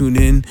you can tune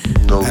in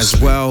as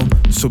well.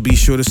 So be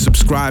sure to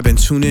subscribe and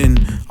tune in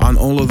on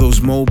all of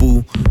those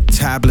mobile,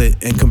 tablet,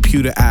 and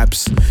computer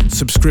apps.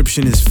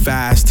 Subscription is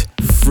fast,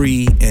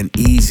 free, and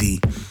easy.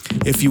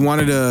 If you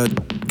wanted to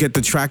get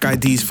the track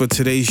IDs for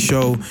today's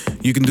show,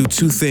 you can do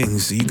two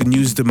things. You can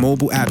use the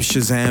mobile app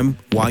Shazam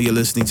while you're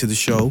listening to the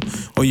show,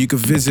 or you can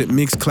visit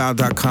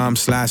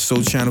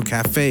Mixcloud.com/Soul Channel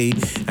Cafe,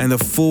 and the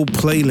full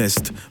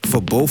playlist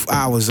for both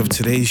hours of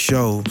today's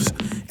shows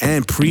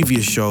and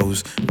previous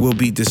shows will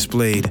be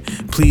displayed.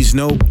 Please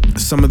note,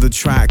 some of the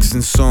tracks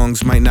and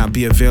songs might not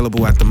be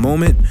available at the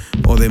moment,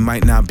 or they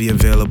might not be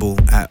available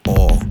at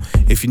all.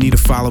 If you need to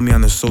follow me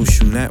on the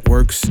social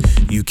networks,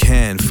 you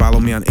can. Follow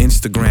me on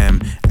Instagram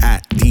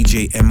at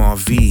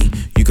DJMRV.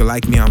 You can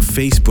like me on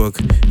Facebook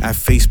at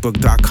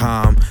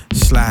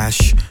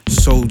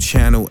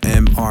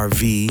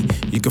facebook.com/SoulChannelMRV.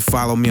 You can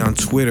follow me on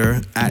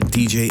Twitter at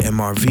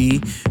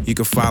DJMRV. You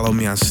can follow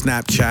me on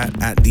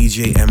Snapchat at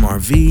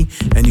DJMRV.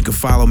 And you can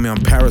follow me on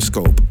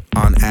Periscope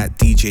on at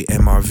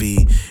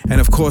DJMRV. And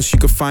of course, you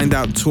can find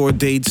out tour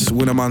dates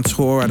when I'm on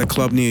tour at a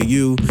club near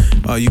you.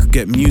 You can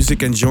get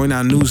music and join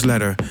our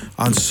newsletter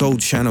on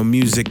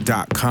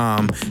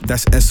SoulChannelMusic.com.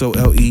 That's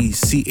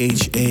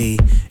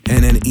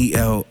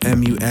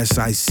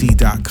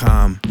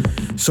SoulChannelMusic.com.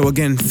 So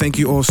again, thank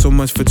you all so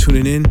much for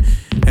tuning in,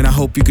 and I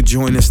hope you could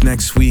join us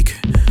next week.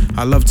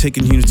 I love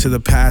taking you to the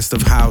past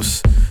of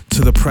house,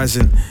 to the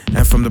present,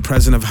 and from the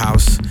present of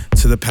house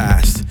to the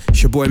past.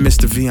 It's your boy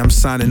Mr. V. I'm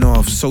signing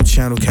off. Soul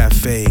Channel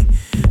Cafe.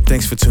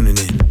 Thanks for tuning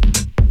in.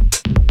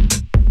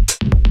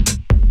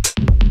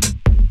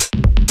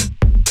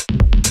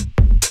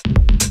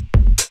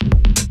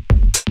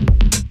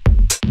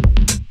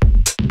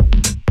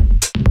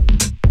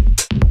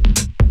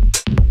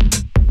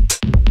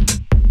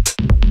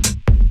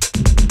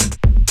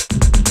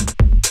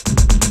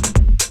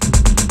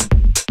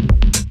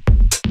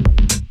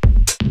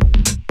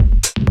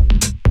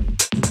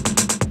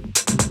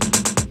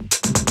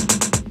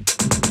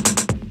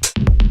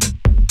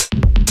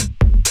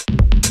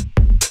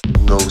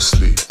 No